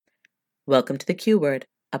Welcome to the Q Word,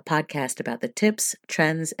 a podcast about the tips,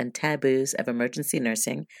 trends, and taboos of emergency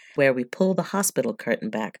nursing, where we pull the hospital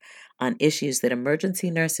curtain back on issues that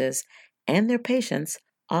emergency nurses and their patients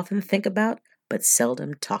often think about but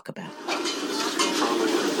seldom talk about.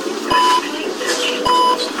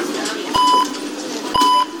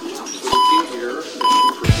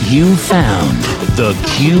 You found the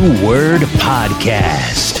Q Word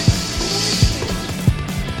Podcast.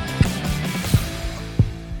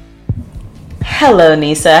 Hello,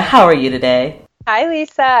 Nyssa. How are you today? Hi,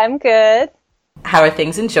 Lisa. I'm good. How are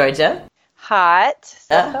things in Georgia? Hot.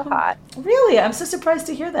 So hot. Really? I'm so surprised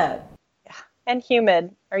to hear that. Yeah. And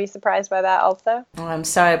humid. Are you surprised by that also? Oh, I'm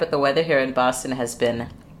sorry, but the weather here in Boston has been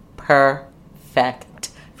perfect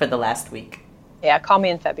for the last week. Yeah, call me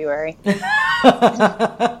in February. All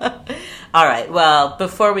right, well,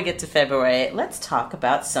 before we get to February, let's talk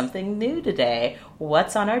about something new today.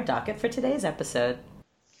 What's on our docket for today's episode?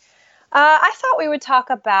 I thought we would talk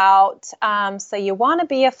about, so you want to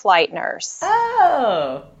be a flight nurse.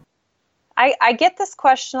 Oh. I get this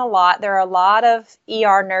question a lot. There are a lot of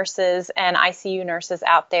ER nurses and ICU nurses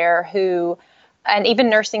out there who, and even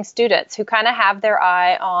nursing students, who kind of have their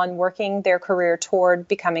eye on working their career toward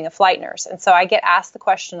becoming a flight nurse. And so I get asked the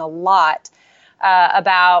question a lot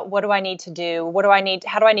about what do I need to do? How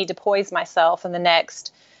do I need to poise myself in the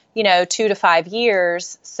next 2 to 5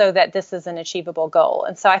 years so that this is an achievable goal?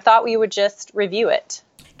 And so I thought we would just review it.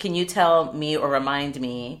 Can you tell me or remind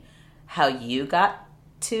me how you got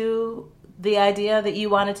to the idea that you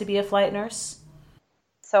wanted to be a flight nurse?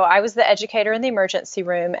 So I was the educator in the emergency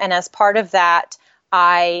room, and as part of that,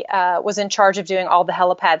 I was in charge of doing all the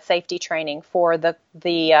helipad safety training for the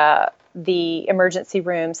emergency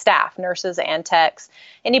room staff, nurses and techs,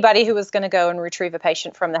 anybody who was going to go and retrieve a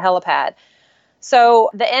patient from the helipad. So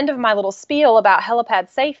the end of my little spiel about helipad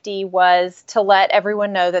safety was to let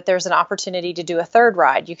everyone know that there's an opportunity to do a third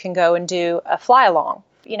ride. You can go and do a fly along.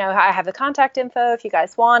 I have the contact info if you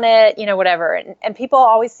guys want it, whatever. And people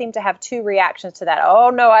always seem to have two reactions to that. Oh,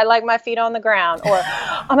 no, I like my feet on the ground. Or,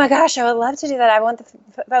 oh, my gosh, I would love to do that. I want the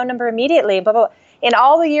phone number immediately. Blah, blah, blah. In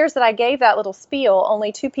all the years that I gave that little spiel,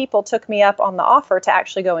 only 2 people took me up on the offer to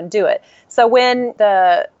actually go and do it. So when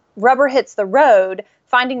the rubber hits the road,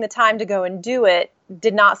 finding the time to go and do it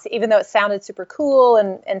did not, even though it sounded super cool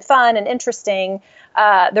and fun and interesting,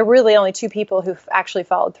 there were really only 2 people who actually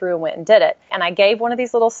followed through and went and did it. And I gave one of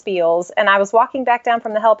these little spiels, and I was walking back down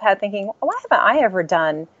from the helipad thinking, why haven't I ever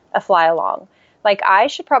done a fly along? Like, I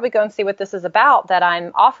should probably go and see what this is about that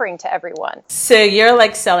I'm offering to everyone. So you're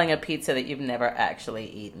like selling a pizza that you've never actually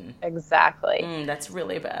eaten. Exactly. That's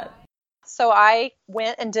really bad. So I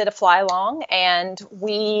went and did a fly along, and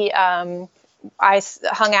I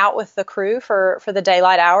hung out with the crew for the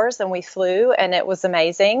daylight hours, and we flew, and it was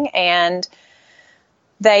amazing. And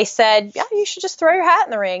they said, yeah, you should just throw your hat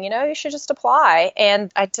in the ring. You should just apply.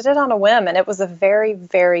 And I did it on a whim, and it was a very,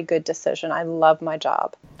 very good decision. I love my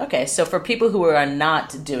job. Okay, so for people who are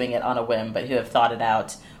not doing it on a whim, but who have thought it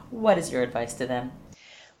out, what is your advice to them?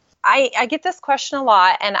 I get this question a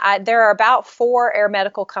lot, and there are about 4 air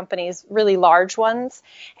medical companies, really large ones,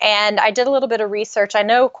 and I did a little bit of research. I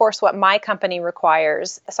know, of course, what my company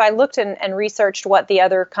requires, so I looked and researched what the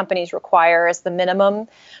other companies require as the minimum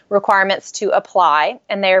requirements to apply,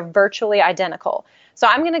 and they're virtually identical. So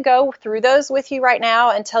I'm going to go through those with you right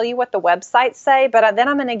now and tell you what the websites say, but then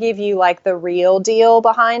I'm going to give you like the real deal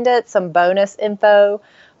behind it, some bonus info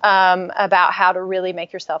about how to really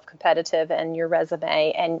make yourself competitive in your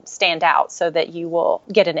resume and stand out so that you will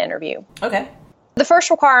get an interview. Okay. The first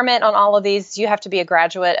requirement on all of these, you have to be a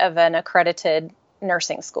graduate of an accredited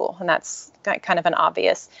nursing school, and that's kind of an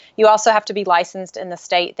obvious. You also have to be licensed in the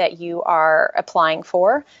state that you are applying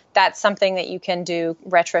for. That's something that you can do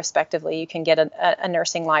retrospectively. You can get a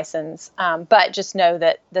nursing license, but just know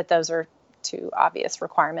that those are 2 obvious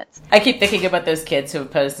requirements. I keep thinking about those kids who have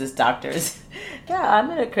posed as doctors. Yeah, I'm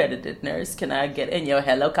an accredited nurse. Can I get in your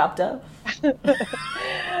helicopter?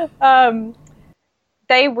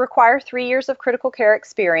 They require 3 years of critical care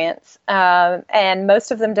experience, and most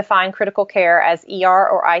of them define critical care as ER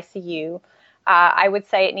or ICU. I would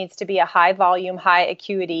say it needs to be a high volume, high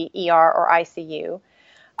acuity ER or ICU.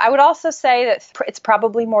 I would also say that it's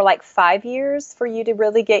probably more like 5 years for you to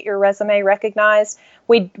really get your resume recognized.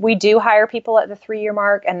 We do hire people at the 3-year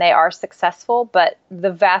mark, and they are successful, but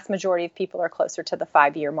the vast majority of people are closer to the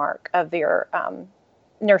 5-year mark of your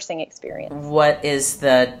nursing experience. What is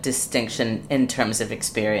the distinction in terms of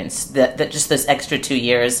experience? That just those extra 2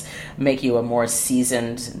 years make you a more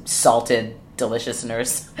seasoned, salted delicious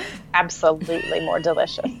nurse. Absolutely more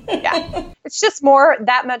delicious. Yeah. It's just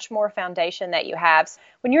that much more foundation that you have.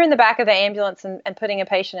 When you're in the back of the ambulance and putting a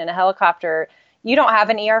patient in a helicopter, you don't have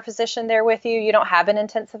an ER physician there with you. You don't have an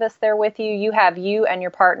intensivist there with you. You have you and your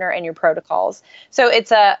partner and your protocols. So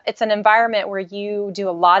it's an environment where you do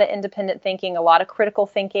a lot of independent thinking, a lot of critical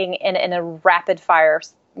thinking in a rapid fire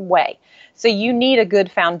way. So you need a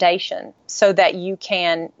good foundation so that you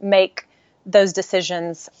can make those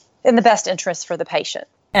decisions in the best interest for the patient.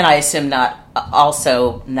 And I assume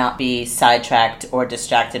not be sidetracked or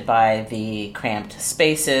distracted by the cramped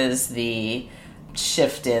spaces, the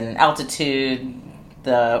shift in altitude,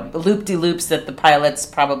 the loop-de-loops that the pilots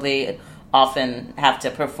probably often have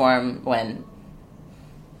to perform when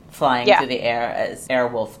flying through the air as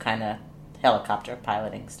Airwolf kind of helicopter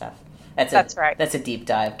piloting stuff. That's right. That's a deep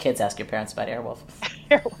dive. Kids, ask your parents about Airwolf.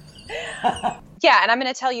 Yeah, and I'm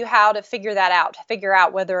going to tell you how to figure that out, figure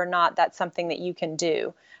out whether or not that's something that you can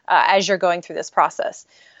do as you're going through this process.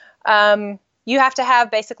 You have to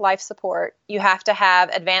have basic life support. You have to have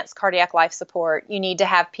advanced cardiac life support. You need to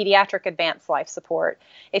have pediatric advanced life support.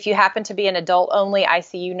 If you happen to be an adult-only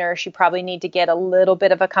ICU nurse, you probably need to get a little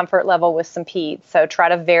bit of a comfort level with some peds. So try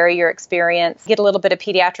to vary your experience, get a little bit of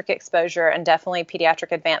pediatric exposure, and definitely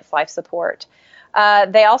pediatric advanced life support.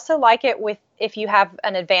 They also like it if you have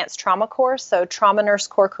an advanced trauma course, so Trauma Nurse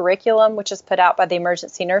Core Curriculum, which is put out by the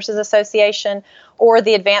Emergency Nurses Association, or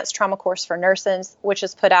the Advanced Trauma Course for Nurses, which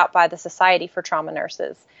is put out by the Society for Trauma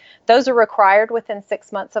Nurses. Those are required within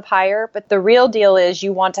 6 months of hire, but the real deal is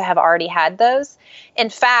you want to have already had those.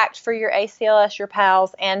 In fact, for your ACLS, your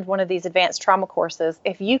PALS, and one of these advanced trauma courses,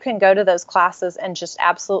 if you can go to those classes and just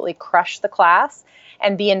absolutely crush the class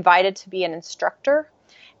and be invited to be an instructor,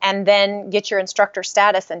 and then get your instructor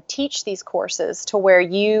status and teach these courses to where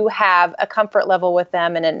you have a comfort level with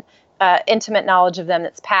them and an intimate knowledge of them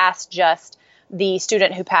that's past just the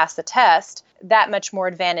student who passed the test, that much more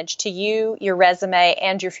advantage to you, your resume,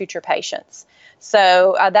 and your future patients.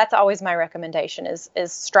 So that's always my recommendation is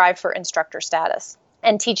strive for instructor status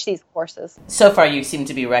and teach these courses. So far, you seem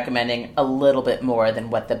to be recommending a little bit more than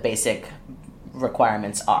what the basic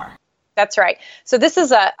requirements are. That's right. So this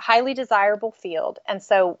is a highly desirable field. And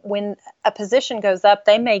so when a position goes up,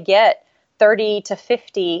 they may get 30 to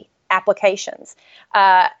 50 applications.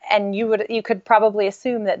 And you could probably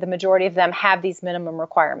assume that the majority of them have these minimum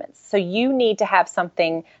requirements. So you need to have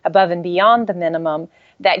something above and beyond the minimum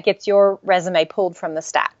that gets your resume pulled from the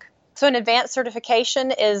stack. So an advanced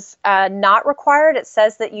certification is not required. It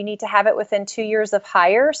says that you need to have it within 2 years of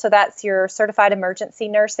hire. So that's your certified emergency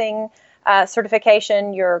nursing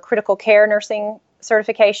certification, your critical care nursing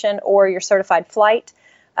certification, or your certified flight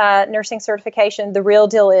nursing certification. The real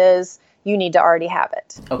deal is you need to already have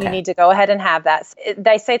it. Okay. You need to go ahead and have that.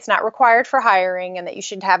 They say it's not required for hiring and that you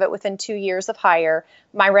should have it within 2 years of hire.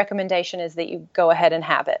 My recommendation is that you go ahead and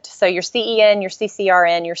have it. So your CEN, your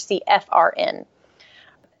CCRN, your CFRN.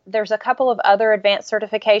 There's a couple of other advanced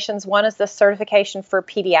certifications. One is the certification for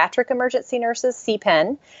pediatric emergency nurses,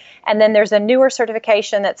 CPEN. And then there's a newer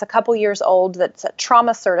certification that's a couple years old that's a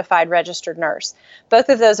trauma certified registered nurse. Both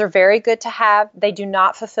of those are very good to have. They do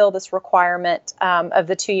not fulfill this requirement of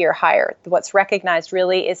the 2-year hire. What's recognized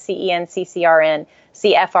really is CEN, CCRN,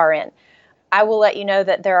 CFRN. I will let you know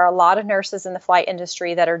that there are a lot of nurses in the flight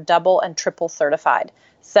industry that are double and triple certified.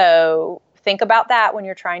 So think about that when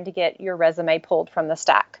you're trying to get your resume pulled from the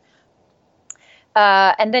stack.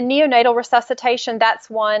 And then neonatal resuscitation, that's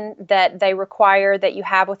one that they require that you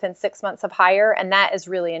have within 6 months of hire, and that is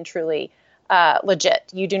really and truly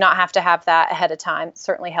legit. You do not have to have that ahead of time. It's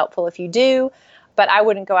certainly helpful if you do, but I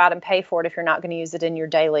wouldn't go out and pay for it if you're not going to use it in your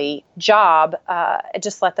daily job.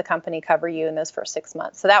 Just let the company cover you in those first 6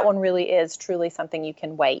 months. So that one really is truly something you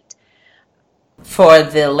can wait. For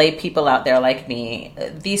the lay people out there like me,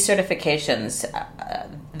 these certifications,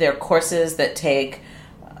 they're courses that take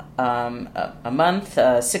a month,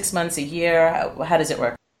 6 months, a year. How does it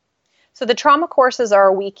work? So the trauma courses are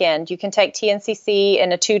a weekend. You can take TNCC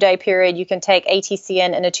in a 2-day period. You can take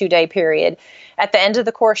ATCN in a 2-day period. At the end of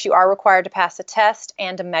the course, you are required to pass a test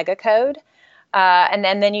and a mega code. And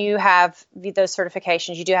then you have those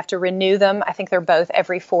certifications. You do have to renew them. I think they're both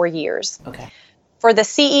every 4 years. Okay. For the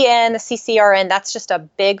CEN, the CCRN, that's just a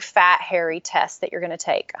big, fat, hairy test that you're going to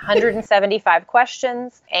take. 175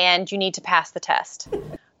 questions, and you need to pass the test.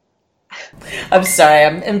 I'm sorry,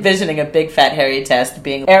 I'm envisioning a big, fat, hairy test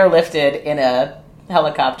being airlifted in a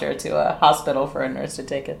helicopter to a hospital for a nurse to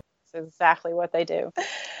take it. That's exactly what they do.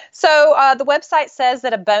 So the website says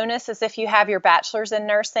that a bonus is if you have your bachelor's in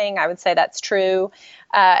nursing. I would say that's true.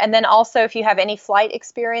 And then also if you have any flight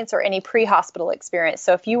experience or any pre-hospital experience.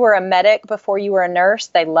 So if you were a medic before you were a nurse,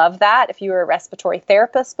 they love that. If you were a respiratory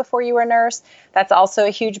therapist before you were a nurse, that's also a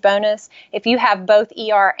huge bonus. If you have both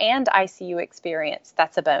ER and ICU experience,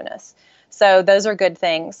 that's a bonus. So those are good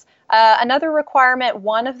things. Another requirement,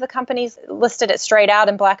 one of the companies listed it straight out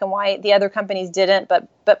in black and white. The other companies didn't,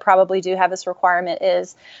 but probably do have this requirement,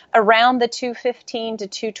 is around the 215 to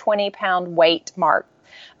 220 pound weight mark.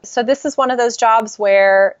 So this is one of those jobs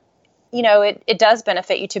where, it does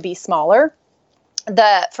benefit you to be smaller.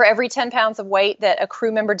 For every 10 pounds of weight that a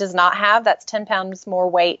crew member does not have, that's 10 pounds more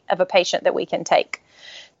weight of a patient that we can take.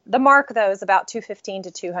 The mark, though, is about 215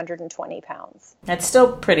 to 220 pounds. That's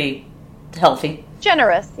still pretty healthy.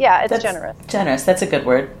 Generous. Yeah, it's generous. Generous. That's a good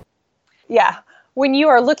word. Yeah. When you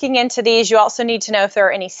are looking into these, you also need to know if there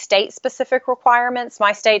are any state-specific requirements.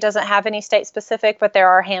 My state doesn't have any state-specific, but there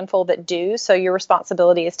are a handful that do. So your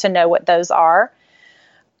responsibility is to know what those are.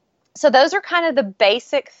 So those are kind of the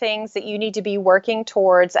basic things that you need to be working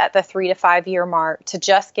towards at the 3 to 5 year mark to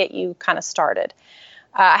just get you kind of started.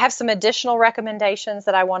 I have some additional recommendations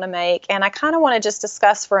that I want to make, and I kind of want to just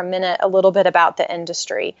discuss for a minute a little bit about the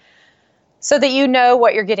industry, so that you know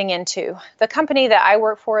what you're getting into. The company that I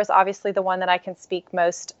work for is obviously the one that I can speak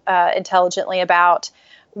most intelligently about.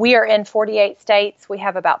 We are in 48 states. We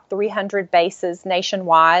have about 300 bases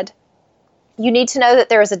nationwide. You need to know that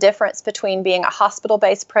there is a difference between being a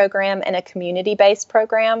hospital-based program and a community-based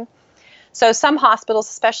program. So some hospitals,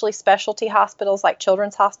 especially specialty hospitals like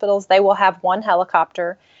children's hospitals, they will have one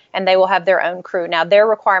helicopter and they will have their own crew. Now, their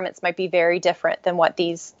requirements might be very different than what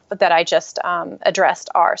these that I just addressed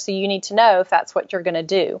are. So you need to know if that's what you're going to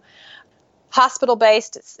do.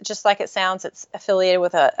 Hospital-based, it's just like it sounds, it's affiliated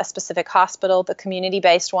with a specific hospital. The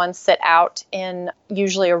community-based ones sit out in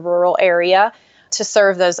usually a rural area to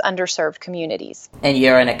serve those underserved communities. And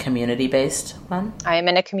you're in a community-based one? I am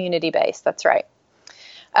in a community-based, that's right.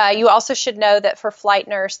 You also should know that for flight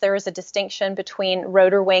nurse, there is a distinction between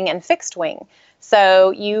rotor wing and fixed wing. So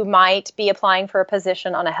you might be applying for a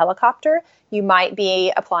position on a helicopter. You might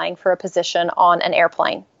be applying for a position on an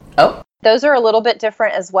airplane. Oh. Those are a little bit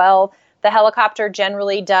different as well. The helicopter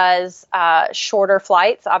generally does shorter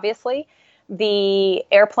flights, obviously. The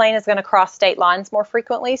airplane is going to cross state lines more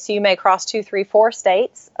frequently. So you may cross 2, 3, 4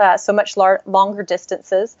 states, so much longer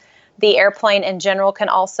distances. The airplane in general can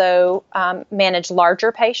also manage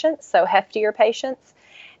larger patients, so heftier patients.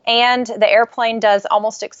 And the airplane does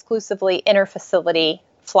almost exclusively interfacility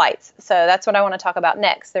flights. So that's what I want to talk about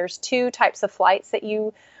next. There's 2 types of flights that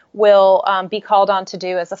you will be called on to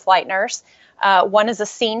do as a flight nurse. One is a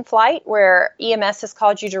scene flight, where EMS has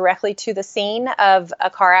called you directly to the scene of a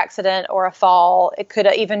car accident or a fall. It could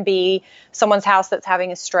even be someone's house that's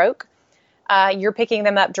having a stroke. You're picking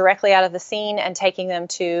them up directly out of the scene and taking them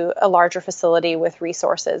to a larger facility with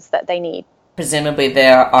resources that they need. Presumably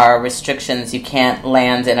there are restrictions. You can't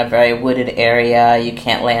land in a very wooded area. You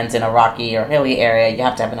can't land in a rocky or hilly area. You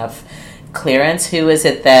have to have enough clearance. Who is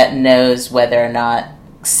it that knows whether or not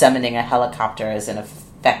summoning a helicopter is an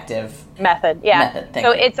effective method? Yeah.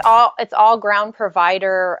 So it's all ground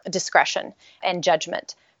provider discretion and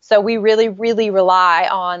judgment. So we really, really rely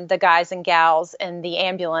on the guys and gals in the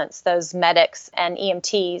ambulance, those medics and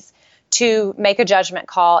EMTs, to make a judgment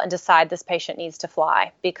call and decide this patient needs to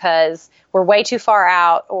fly because we're way too far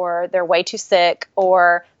out, or they're way too sick,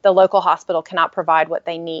 or the local hospital cannot provide what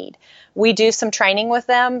they need. We do some training with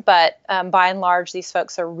them, but by and large, these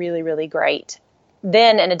folks are really, really great.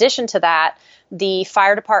 Then in addition to that, the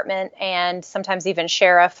fire department and sometimes even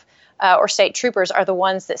sheriff or state troopers are the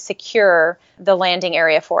ones that secure the landing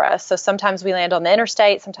area for us. So sometimes we land on the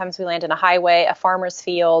interstate, sometimes we land in a highway, a farmer's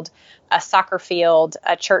field, a soccer field,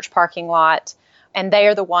 a church parking lot, and they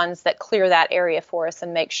are the ones that clear that area for us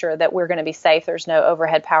and make sure that we're going to be safe. There's no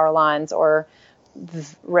overhead power lines or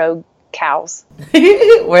rogue cows.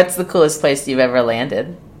 What's the coolest place you've ever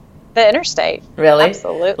landed? The interstate. Really?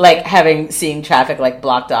 Absolutely. Like seeing traffic like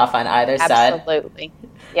blocked off on either side? Absolutely.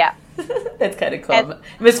 Yeah. That's kind of cool. And it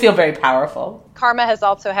must feel very powerful. Karma has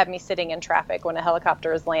also had me sitting in traffic when a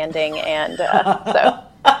helicopter is landing, and so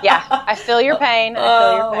yeah, I feel your pain.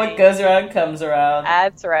 What goes around comes around.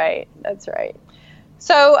 That's right.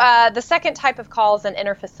 So the second type of call is an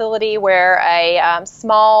interfacility, where a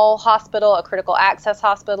small hospital, a critical access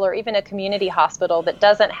hospital, or even a community hospital that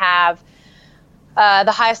doesn't have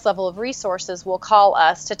the highest level of resources will call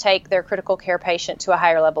us to take their critical care patient to a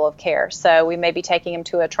higher level of care. So we may be taking them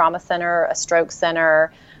to a trauma center, a stroke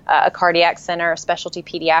center, a cardiac center, a specialty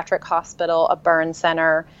pediatric hospital, a burn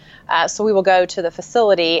center. So we will go to the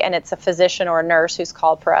facility, and it's a physician or a nurse who's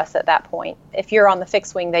called for us at that point. If you're on the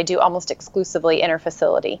fixed wing, they do almost exclusively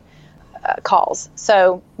interfacility calls.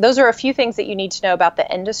 So those are a few things that you need to know about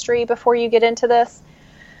the industry before you get into this.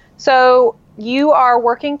 So you are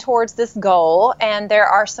working towards this goal, and there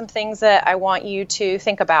are some things that I want you to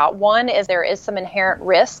think about. One is there is some inherent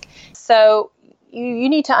risk. So you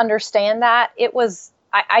need to understand that.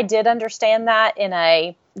 I did understand that in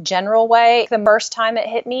a general way. The first time it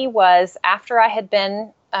hit me was after I had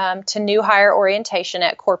been to new hire orientation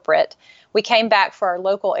at corporate. We came back for our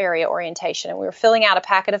local area orientation, and we were filling out a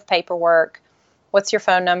packet of paperwork. What's your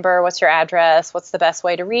phone number? What's your address? What's the best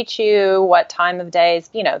way to reach you? What time of days?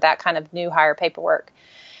 That kind of new hire paperwork.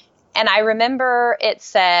 And I remember it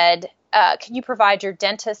said, can you provide your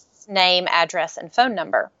dentist's name, address, and phone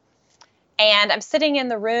number? And I'm sitting in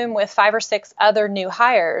the room with 5 or 6 other new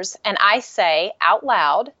hires, and I say out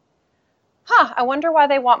loud, I wonder why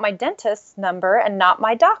they want my dentist's number and not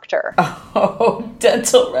my doctor. Oh,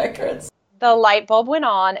 dental records. The light bulb went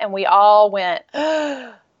on, and we all went,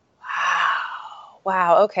 wow,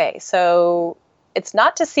 okay, so it's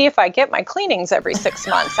not to see if I get my cleanings every 6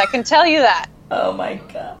 months. I can tell you that. Oh my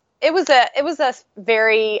God. It was a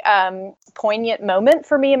very poignant moment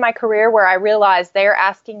for me in my career where I realized they're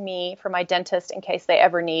asking me for my dentist in case they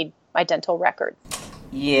ever need my dental record.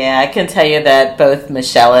 Yeah, I can tell you that both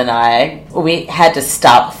Michelle and we had to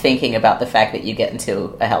stop thinking about the fact that you get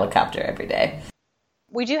into a helicopter every day.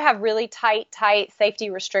 We do have really tight safety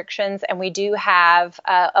restrictions, and we do have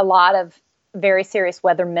a lot of very serious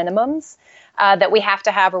weather minimums that we have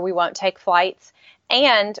to have or we won't take flights.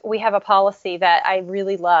 And we have a policy that I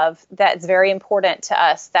really love that's very important to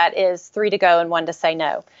us, that is 3 to go and 1 to say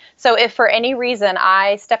no. So if for any reason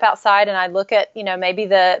I step outside and I look at, maybe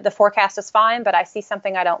the forecast is fine, but I see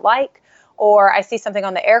something I don't like, or I see something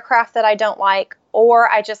on the aircraft that I don't like, or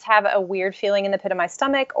I just have a weird feeling in the pit of my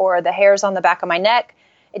stomach or the hairs on the back of my neck,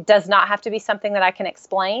 it does not have to be something that I can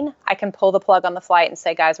explain. I can pull the plug on the flight and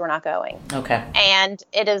say, guys, we're not going. Okay. And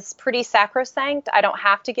it is pretty sacrosanct. I don't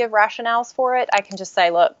have to give rationales for it. I can just say,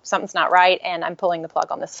 look, something's not right, and I'm pulling the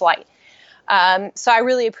plug on this flight. So I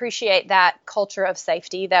really appreciate that culture of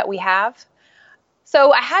safety that we have.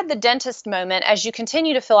 So I had the dentist moment. As you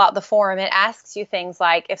continue to fill out the form, it asks you things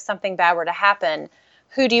like, if something bad were to happen,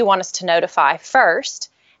 who do you want us to notify first?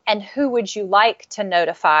 And who would you like to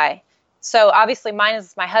notify? So obviously mine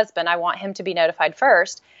is my husband. I want him to be notified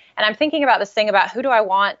first. And I'm thinking about this thing about who do I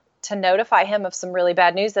want to notify him of some really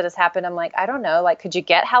bad news that has happened. I'm like, I don't know. Like, could you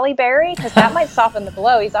get Halle Berry? Because that might soften the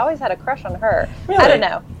blow. He's always had a crush on her. Really? I don't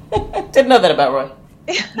know. Didn't know that about Roy.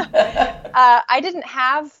 I didn't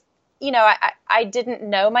have, I didn't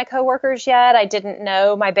know my coworkers yet. I didn't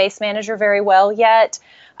know my base manager very well yet.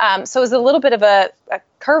 So it was a little bit of a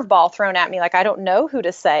curveball thrown at me. Like, I don't know who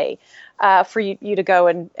to say for you to go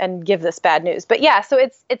and give this bad news. But yeah, so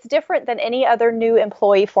it's different than any other new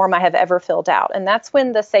employee form I have ever filled out. And that's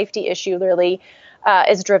when the safety issue really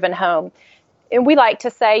is driven home. And we like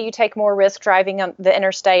to say you take more risk driving on the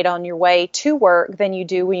interstate on your way to work than you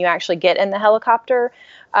do when you actually get in the helicopter.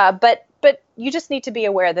 But you just need to be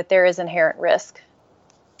aware that there is inherent risk.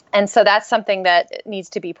 And so that's something that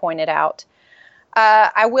needs to be pointed out.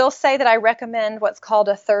 I will say that I recommend what's called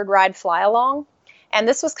a third ride fly along. And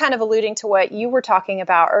this was kind of alluding to what you were talking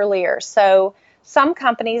about earlier. So some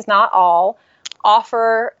companies, not all,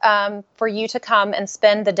 offer for you to come and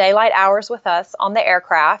spend the daylight hours with us on the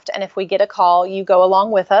aircraft. And if we get a call, you go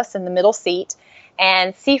along with us in the middle seat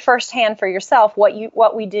and see firsthand for yourself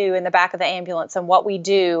what we do in the back of the ambulance and what we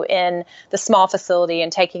do in the small facility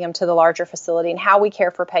and taking them to the larger facility and how we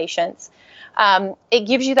care for patients. It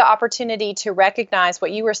gives you the opportunity to recognize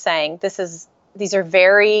what you were saying. These are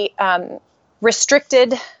very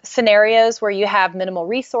restricted scenarios where you have minimal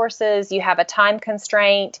resources, you have a time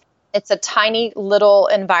constraint. It's a tiny little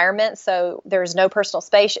environment, so there's no personal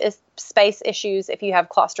space issues. If you have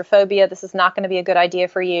claustrophobia, this is not going to be a good idea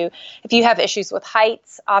for you. If you have issues with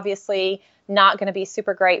heights, obviously not going to be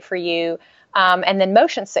super great for you. And then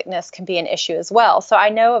motion sickness can be an issue as well. So I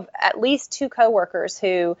know of at least 2 coworkers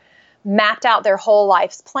who mapped out their whole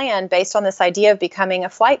life's plan based on this idea of becoming a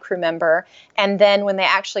flight crew member. And then when they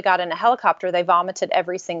actually got in a helicopter, they vomited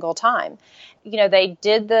every single time. They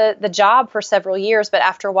did the job for several years, but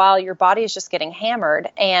after a while, your body is just getting hammered.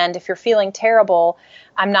 And if you're feeling terrible,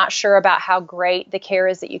 I'm not sure about how great the care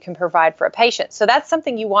is that you can provide for a patient. So that's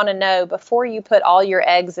something you want to know before you put all your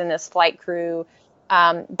eggs in this flight crew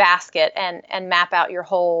basket and map out your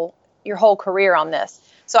whole career on this.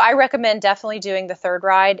 So I recommend definitely doing the third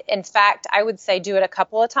ride. In fact, I would say do it a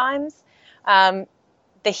couple of times.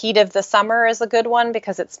 The heat of the summer is a good one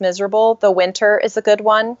because it's miserable. The winter is a good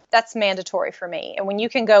one. That's mandatory for me. And when you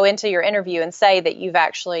can go into your interview and say that you've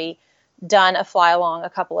actually done a fly along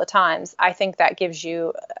a couple of times, I think that gives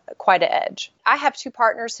you quite an edge. I have two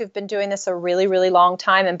partners who've been doing this a really, really long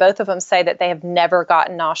time, and both of them say that they have never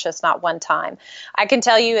gotten nauseous, not one time. I can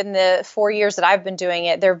tell you in the 4 years that I've been doing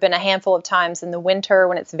it, there have been a handful of times in the winter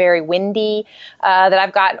when it's very windy that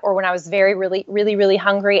I've gotten, or when I was very, really, really, really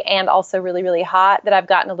hungry and also really, really hot, that I've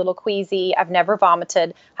gotten a little queasy. I've never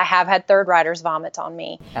vomited. I have had third riders vomit on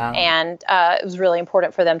me. And it was really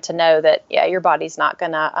important for them to know that, yeah, your body's not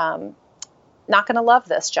going to love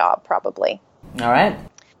this job probably. All right.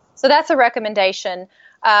 So that's a recommendation.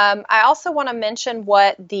 I also want to mention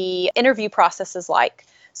what the interview process is like.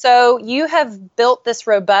 So you have built this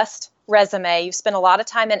robust resume. You've spent a lot of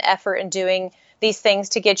time and effort in doing these things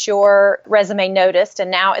to get your resume noticed,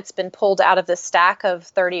 and now it's been pulled out of the stack of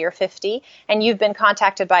 30 or 50, and you've been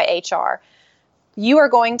contacted by HR. You are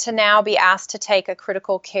going to now be asked to take a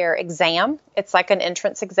critical care exam. It's like an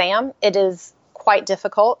entrance exam. It is quite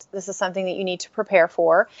difficult. This is something that you need to prepare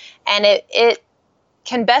for, and it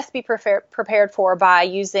can best be prepared for by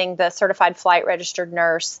using the Certified Flight Registered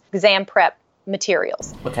Nurse exam prep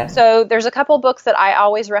materials. Okay. So there's a couple books that I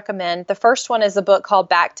always recommend. The first one is a book called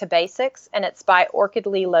Back to Basics, and it's by Orchid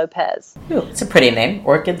Lee Lopez. Ooh, it's a pretty name,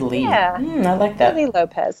 Orchid Lee. Yeah, I like that. Orchid Lee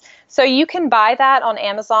Lopez. So you can buy that on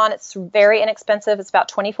Amazon. It's very inexpensive. It's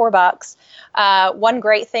about $24. One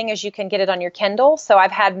great thing is you can get it on your Kindle. So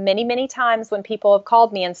I've had many, many times when people have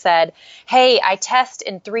called me and said, hey, I test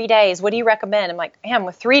in 3 days. What do you recommend? I'm like, man,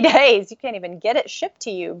 with 3 days, you can't even get it shipped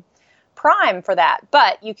to you Prime for that,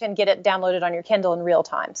 but you can get it downloaded on your Kindle in real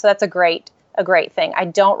time. So that's a great thing. I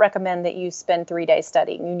don't recommend that you spend 3 days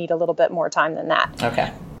studying. You need a little bit more time than that.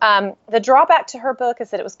 Okay. The drawback to her book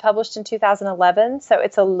is that it was published in 2011, so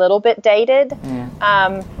it's a little bit dated.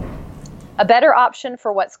 A better option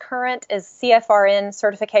for what's current is CFRN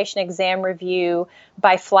Certification Exam Review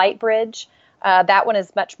by FlightBridge. That one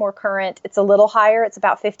is much more current. It's a little higher. It's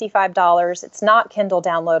about $55. It's not Kindle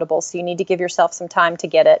downloadable, so you need to give yourself some time to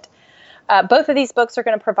get it. Both of these books are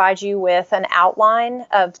going to provide you with an outline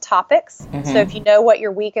of topics. So if you know what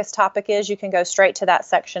your weakest topic is, you can go straight to that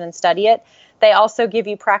section and study it. They also give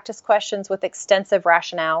you practice questions with extensive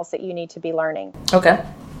rationales that you need to be learning. Okay.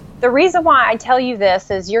 The reason why I tell you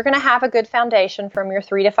this is you're going to have a good foundation from your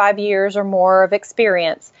 3 to 5 years or more of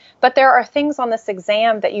experience, but there are things on this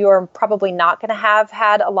exam that you are probably not going to have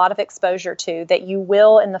had a lot of exposure to that you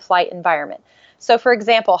will in the flight environment. So for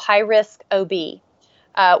example, high-risk OB.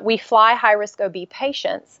 We fly high-risk OB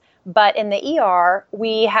patients, but in the ER,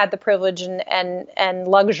 we had the privilege and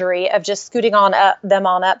luxury of just scooting them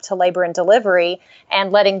on up to labor and delivery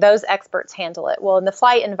and letting those experts handle it. Well, in the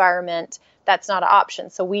flight environment, that's not an option.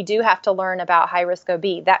 So we do have to learn about high-risk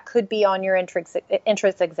OB. That could be on your entrance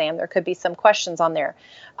exam. There could be some questions on there.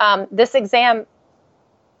 This exam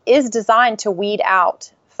is designed to weed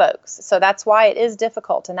out folks. So that's why it is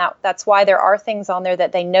difficult. And that's why there are things on there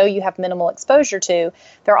that they know you have minimal exposure to.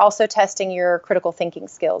 They're also testing your critical thinking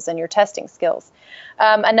skills and your testing skills.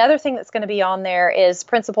 Another thing that's going to be on there is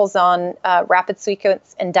principles on rapid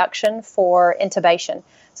sequence induction for intubation.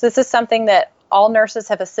 So this is something that all nurses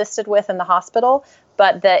have assisted with in the hospital,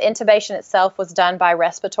 but the intubation itself was done by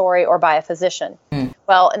respiratory or by a physician.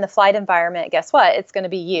 Well, in the flight environment, guess what? It's going to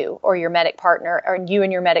be you or your medic partner, or you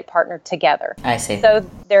and your medic partner together. I see. So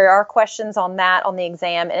there are questions on that on the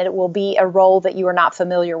exam, and it will be a role that you are not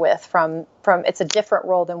familiar with from it's a different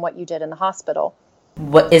role than what you did in the hospital.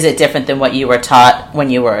 What is it different than what you were taught when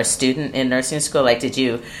you were a student in nursing school? Like, did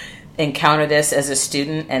you encounter this as a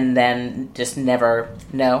student and then just never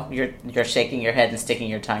know? You're shaking your head and sticking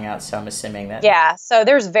your tongue out, so I'm assuming that. Yeah, so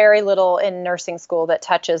there's very little in nursing school that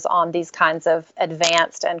touches on these kinds of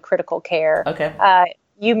advanced and critical care. Okay.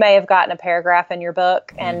 You may have gotten a paragraph in your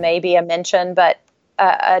book and maybe a mention, but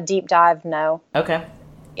a deep dive, no. Okay.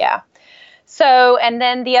 Yeah. So, and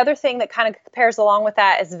then the other thing that kind of pairs along with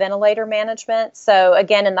that is ventilator management. So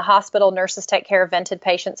again, in the hospital, nurses take care of vented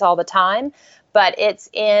patients all the time, but it's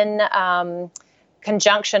in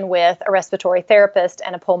conjunction with a respiratory therapist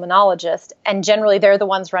and a pulmonologist. And generally, they're the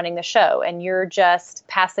ones running the show, and you're just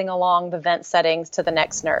passing along the vent settings to the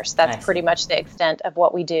next nurse. That's pretty much the extent of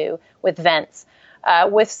what we do with vents,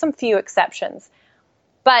 with some few exceptions.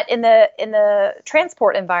 But in the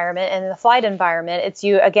transport environment and in the flight environment, it's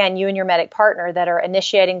you and your medic partner that are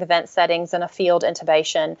initiating the vent settings in a field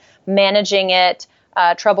intubation, managing it,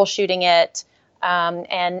 troubleshooting it,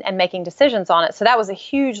 and making decisions on it. So that was a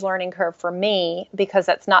huge learning curve for me because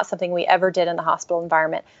that's not something we ever did in the hospital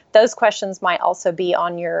environment. Those questions might also be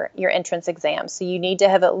on your entrance exam. So you need to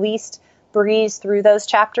have at least breezed through those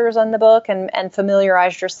chapters in the book and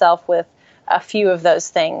familiarized yourself with a few of those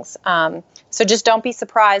things. So just don't be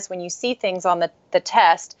surprised when you see things on the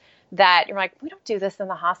test that you're like, we don't do this in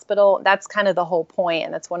the hospital. That's kind of the whole point,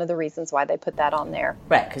 and that's one of the reasons why they put that on there.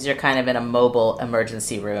 Right, because you're kind of in a mobile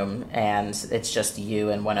emergency room, and it's just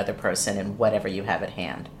you and one other person and whatever you have at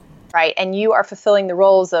hand. Right, and you are fulfilling the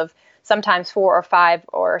roles of sometimes 4 or 5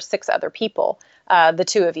 or 6 other people, the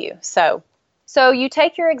 2 of you. So you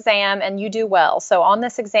take your exam and you do well. So on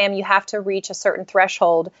this exam, you have to reach a certain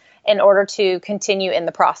threshold in order to continue in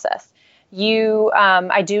the process.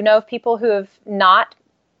 I do know of people who have not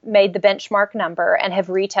made the benchmark number and have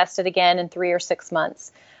retested again in 3 or 6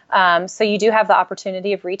 months. So you do have the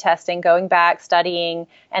opportunity of retesting, going back, studying,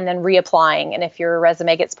 and then reapplying. And if your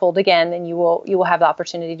resume gets pulled again, then you will have the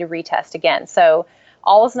opportunity to retest again. So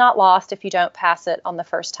all is not lost if you don't pass it on the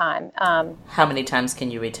first time. How many times can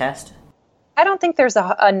you retest? I don't think there's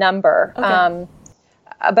a number, okay.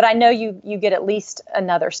 But I know you get at least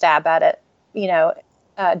another stab at it,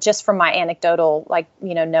 just from my anecdotal,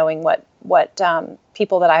 knowing what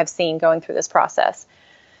people that I have seen going through this process.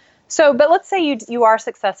 So, but let's say you are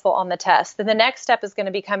successful on the test. Then the next step is going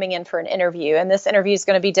to be coming in for an interview. And this interview is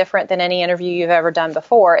going to be different than any interview you've ever done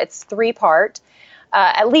before. It's 3-part,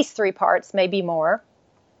 at least 3 parts, maybe more.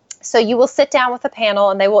 So you will sit down with a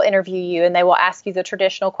panel and they will interview you and they will ask you the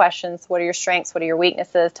traditional questions. What are your strengths? What are your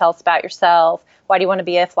weaknesses? Tell us about yourself. Why do you want to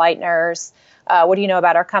be a flight nurse? What do you know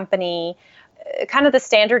about our company? Kind of the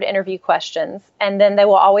standard interview questions. And then they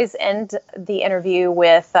will always end the interview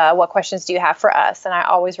with, what questions do you have for us? And I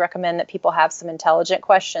always recommend that people have some intelligent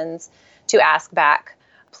questions to ask back.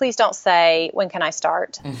 Please don't say, when can I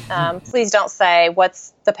start? Please don't say,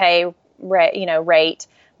 what's the pay rate?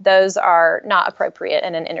 Those are not appropriate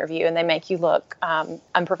in an interview and they make you look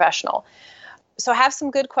unprofessional. So have some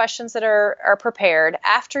good questions that are prepared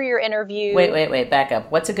after your interview. Wait, back up.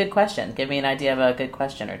 What's a good question? Give me an idea of a good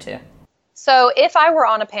question or two. So if I were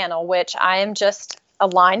on a panel, which I am just a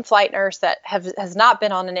line flight nurse that has not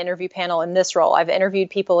been on an interview panel in this role. I've interviewed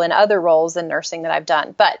people in other roles in nursing that I've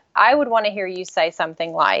done. But I would want to hear you say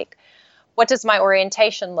something like, what does my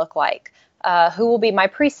orientation look like? Who will be my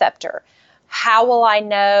preceptor? How will I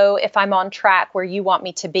know if I'm on track where you want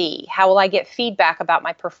me to be? How will I get feedback about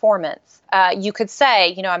my performance? You could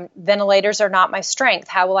say, ventilators are not my strength.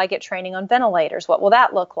 How will I get training on ventilators? What will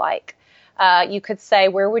that look like? You could say,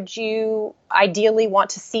 where would you ideally want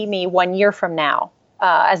to see me 1 year from now?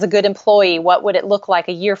 As a good employee, what would it look like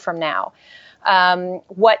a year from now?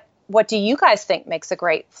 What do you guys think makes a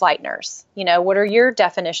great flight nurse? What are your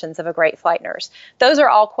definitions of a great flight nurse? Those are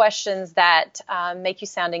all questions that make you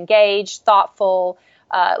sound engaged, thoughtful,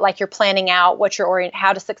 like you're planning out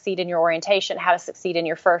how to succeed in your orientation, how to succeed in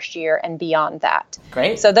your first year, and beyond that.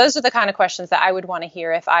 Great. So those are the kind of questions that I would want to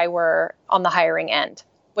hear if I were on the hiring end,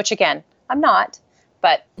 which again, I'm not.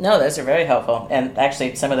 But no, those are very helpful. And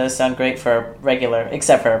actually, some of those sound great for regular,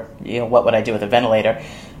 except for, what would I do with a ventilator?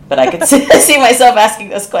 But I could see myself asking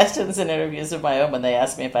those questions in interviews of my own when they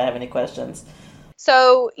ask me if I have any questions.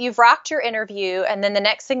 So you've rocked your interview, and then the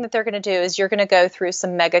next thing that they're going to do is you're going to go through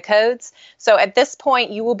some mega codes. So at this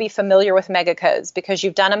point, you will be familiar with mega codes because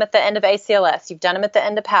you've done them at the end of ACLS, you've done them at the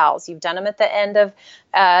end of PALS, you've done them at the end of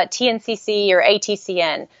TNCC or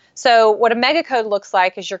ATCN. So what a mega code looks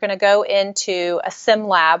like is you're going to go into a sim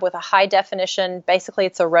lab with a high definition, basically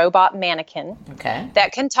it's a robot mannequin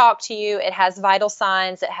that can talk to you. It has vital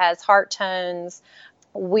signs, it has heart tones.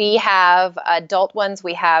 We have adult ones,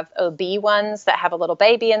 we have OB ones that have a little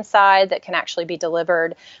baby inside that can actually be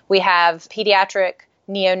delivered. We have pediatric,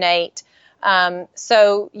 neonate.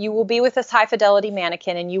 So you will be with this high fidelity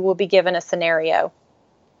mannequin and you will be given a scenario.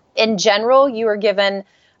 In general, you are given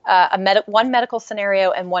one medical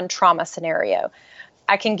scenario and one trauma scenario.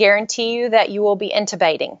 I can guarantee you that you will be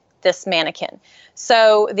intubating this mannequin.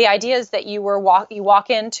 So the idea is that you walk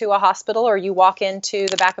into a hospital or you walk into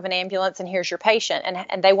the back of an ambulance and here's your patient,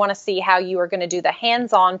 and they want to see how you are going to do the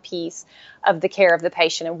hands-on piece of the care of the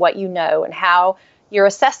patient and what you know and how your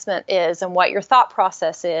assessment is and what your thought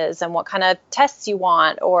process is and what kind of tests you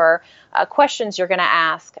want or questions you're going to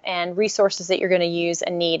ask and resources that you're going to use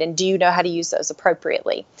and need, and do you know how to use those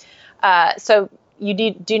appropriately? So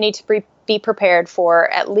you do need to be prepared for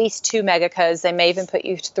at least 2 mega codes. They may even put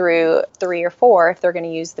you through 3 or 4 if they're going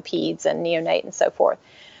to use the peds and neonate and so forth.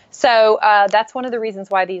 So that's one of the reasons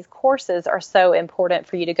why these courses are so important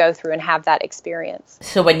for you to go through and have that experience.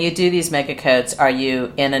 So when you do these mega codes, are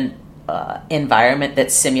you in environment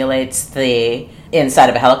that simulates the inside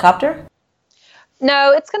of a helicopter?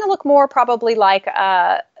 No, it's going to look more probably like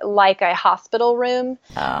a hospital room.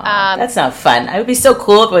 That's not fun. It would be so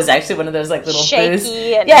cool if it was actually one of those like little booths.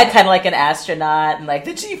 Yeah, kind of like an astronaut, and like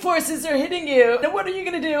the G-forces are hitting you. Now what are you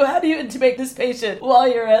going to do? How do you intubate this patient while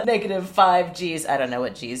you're at -5 Gs? I don't know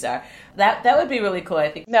what Gs are. That would be really cool,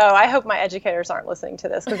 I think. No, I hope my educators aren't listening to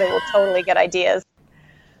this because they will totally get ideas.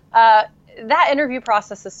 That interview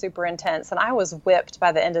process is super intense, and I was whipped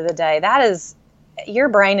by the end of the day. Your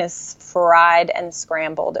brain is fried and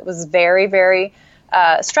scrambled. It was very, very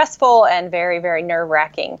stressful and very, very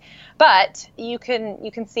nerve-wracking. But you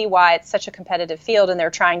can see why it's such a competitive field, and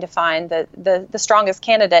they're trying to find the strongest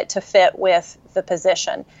candidate to fit with the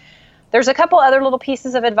position. There's a couple other little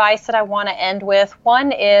pieces of advice that I want to end with.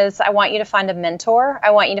 One is I want you to find a mentor.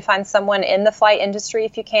 I want you to find someone in the flight industry,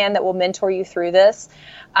 if you can, that will mentor you through this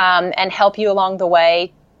and help you along the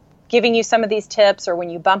way, giving you some of these tips, or when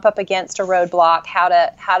you bump up against a roadblock, how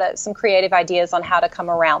to some creative ideas on how to come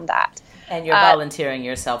around that. And you're volunteering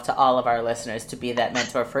yourself to all of our listeners to be that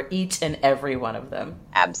mentor for each and every one of them.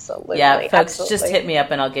 Absolutely. Yeah, folks, just hit me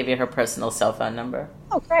up and I'll give you her personal cell phone number.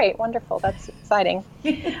 Oh, great. Wonderful. That's exciting.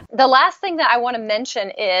 The last thing that I want to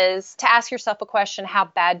mention is to ask yourself a question: how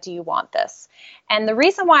bad do you want this? And the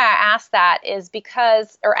reason why I ask that is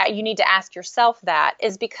because, or you need to ask yourself that,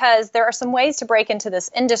 is because there are some ways to break into this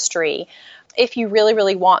industry if you really,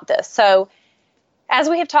 really want this. So as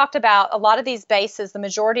we have talked about, a lot of these bases, the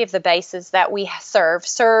majority of the bases that we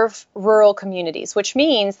serve rural communities, which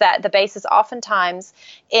means that the base is oftentimes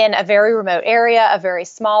in a very remote area, a very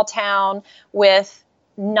small town with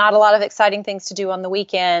not a lot of exciting things to do on the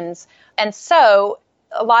weekends. And so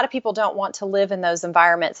a lot of people don't want to live in those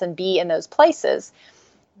environments and be in those places.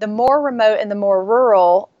 The more remote and the more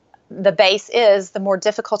rural the base is, the more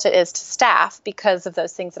difficult it is to staff because of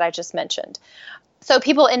those things that I just mentioned. So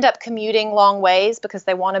people end up commuting long ways because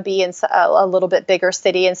they want to be in a little bit bigger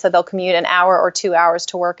city, and so they'll commute an hour or 2 hours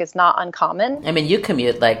to work is not uncommon. I mean, you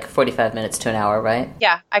commute like 45 minutes to an hour, right?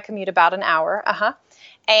 Yeah, I commute about an hour.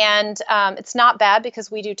 And it's not bad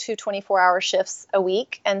because we do 2 24-hour shifts a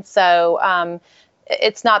week, and so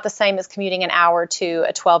it's not the same as commuting an hour to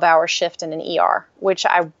a 12-hour shift in an ER, which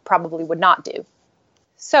I probably would not do.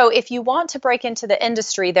 So if you want to break into the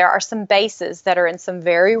industry, there are some bases that are in some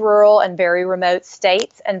very rural and very remote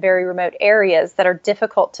states and very remote areas that are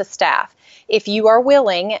difficult to staff. If you are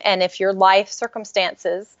willing, and if your life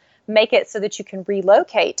circumstances make it so that you can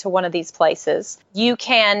relocate to one of these places, you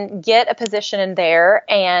can get a position in there,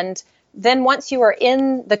 and then once you are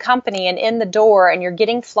in the company and in the door and you're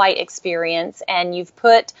getting flight experience and you've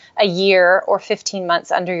put a year or 15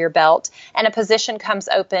 months under your belt and a position comes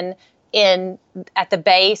open at the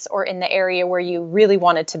base or in the area where you really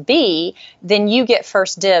wanted to be, then you get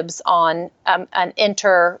first dibs on an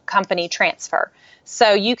inter-company transfer.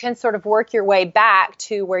 So you can sort of work your way back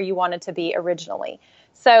to where you wanted to be originally.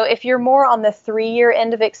 So if you're more on the 3-year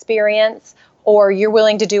end of experience, or you're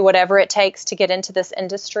willing to do whatever it takes to get into this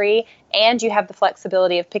industry, and you have the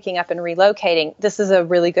flexibility of picking up and relocating, this is a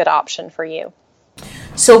really good option for you.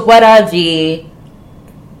 So what are the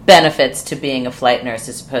benefits to being a flight nurse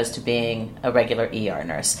as opposed to being a regular ER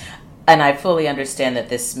nurse? And I fully understand that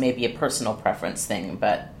this may be a personal preference thing,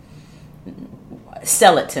 but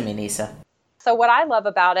sell it to me, Nyssa. So what I love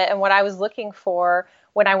about it, and what I was looking for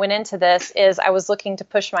when I went into this, is I was looking to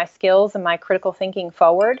push my skills and my critical thinking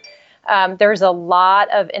forward. There's a lot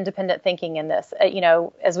of independent thinking in this.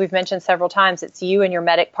 As we've mentioned several times, it's you and your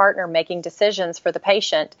medic partner making decisions for the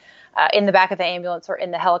patient in the back of the ambulance or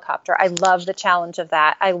in the helicopter. I love the challenge of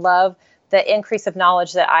that. I love the increase of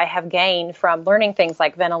knowledge that I have gained from learning things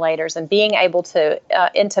like ventilators and being able to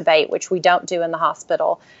intubate, which we don't do in the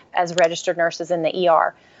hospital as registered nurses in the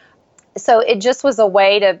ER. So it just was a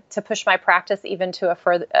way to push my practice even to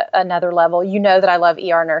another level. You know that I love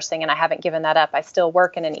ER nursing, and I haven't given that up. I still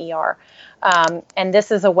work in an ER. And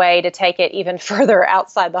this is a way to take it even further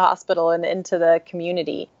outside the hospital and into the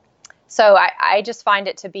community. So I just find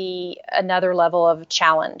it to be another level of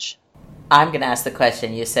challenge. I'm going to ask the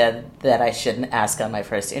question you said that I shouldn't ask on my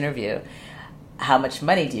first interview. How much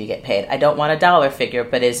money do you get paid? I don't want a dollar figure,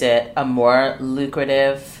 but is it a more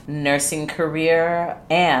lucrative nursing career?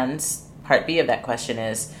 And part B of that question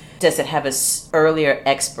is, does it have an earlier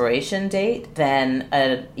expiration date than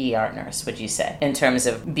an ER nurse, would you say, in terms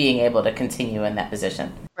of being able to continue in that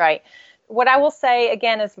position? Right. What I will say,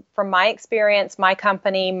 again, is from my experience, my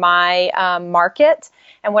company, my market,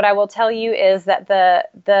 and what I will tell you is that the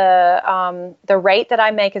rate that I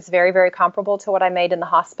make is very, very comparable to what I made in the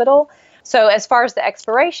hospital. So as far as the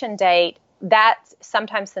expiration date, that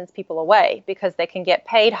sometimes sends people away because they can get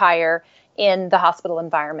paid higher in the hospital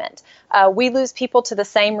environment. We lose people to the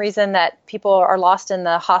same reason that people are lost in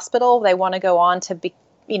the hospital. They want to go on to be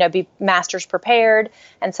master's prepared,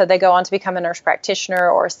 and so they go on to become a nurse practitioner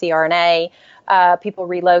or a CRNA. People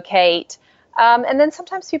relocate. And then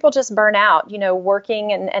sometimes people just burn out,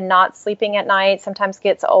 working and not sleeping at night sometimes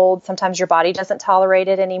gets old. Sometimes your body doesn't tolerate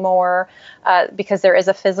it anymore because there is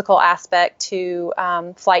a physical aspect to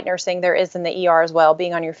flight nursing. There is in the ER as well.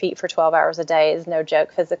 Being on your feet for 12 hours a day is no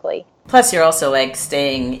joke physically. Plus, you're also like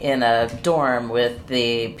staying in a dorm with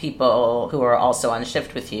the people who are also on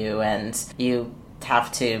shift with you, and you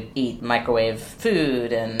have to eat microwave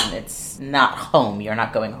food, and it's not home. You're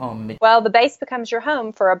not going home. Well, the base becomes your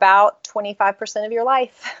home for about 25% of your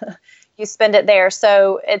life. You spend it there.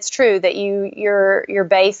 So it's true that your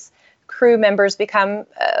base crew members become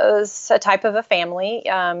a type of a family.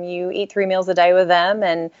 You eat 3 meals a day with them,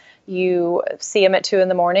 and you see them at 2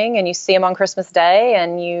 a.m, and you see them on Christmas Day,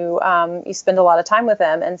 and you spend a lot of time with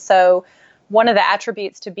them. And so one of the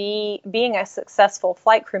attributes to being a successful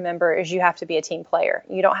flight crew member is you have to be a team player.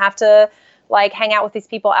 You don't have to hang out with these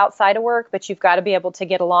people outside of work, but you've got to be able to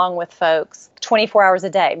get along with folks 24 hours a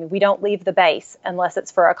day. I mean, we don't leave the base unless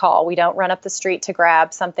it's for a call. We don't run up the street to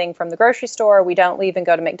grab something from the grocery store. We don't leave and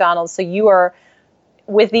go to McDonald's. So you are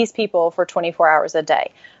with these people for 24 hours a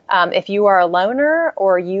day. If you are a loner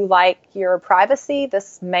or you like your privacy,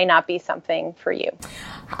 this may not be something for you.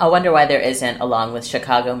 I wonder why there isn't, along with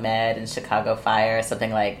Chicago Med and Chicago Fire,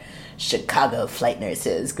 something like Chicago Flight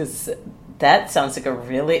Nurses, because that sounds like a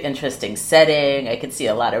really interesting setting. I could see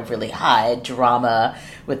a lot of really high drama.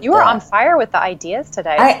 You are on fire with the ideas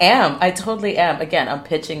today. I am. I totally am. Again, I'm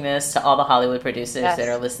pitching this to all the Hollywood producers Yes. that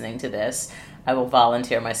are listening to this. I will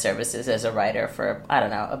volunteer my services as a writer for, I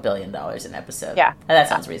don't know, $1 billion an episode. Yeah. That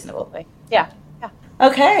sounds reasonable. Absolutely. Yeah.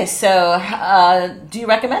 Okay, so do you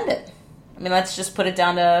recommend it? I mean, let's just put it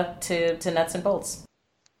down to nuts and bolts.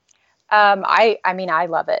 I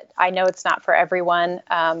love it. I know it's not for everyone,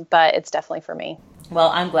 but it's definitely for me. Well,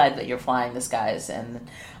 I'm glad that you're flying the skies, and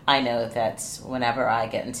I know that whenever I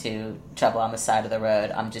get into trouble on the side of the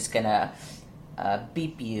road, I'm just going to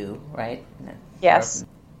beep you, right? Yes.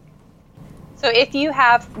 So if you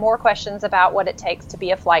have more questions about what it takes to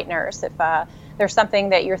be a flight nurse, if there's something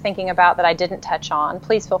that you're thinking about that I didn't touch on,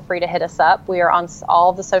 please feel free to hit us up. We are on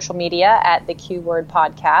all of the social media at the Q Word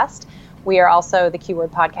Podcast. We are also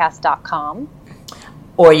theqwordpodcast.com.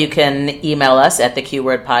 Or you can email us at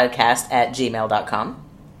theqwordpodcast@gmail.com.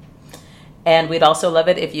 And we'd also love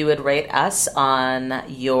it if you would rate us on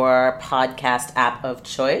your podcast app of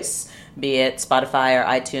choice, be it Spotify or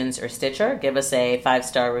iTunes or Stitcher. Give us a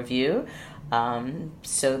 5-star review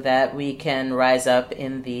so that we can rise up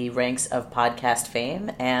in the ranks of podcast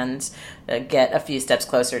fame and get a few steps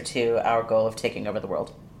closer to our goal of taking over the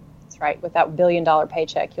world. That's right. With that $1 billion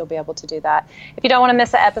paycheck, you'll be able to do that. If you don't want to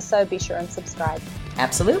miss an episode, be sure and subscribe.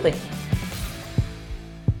 Absolutely.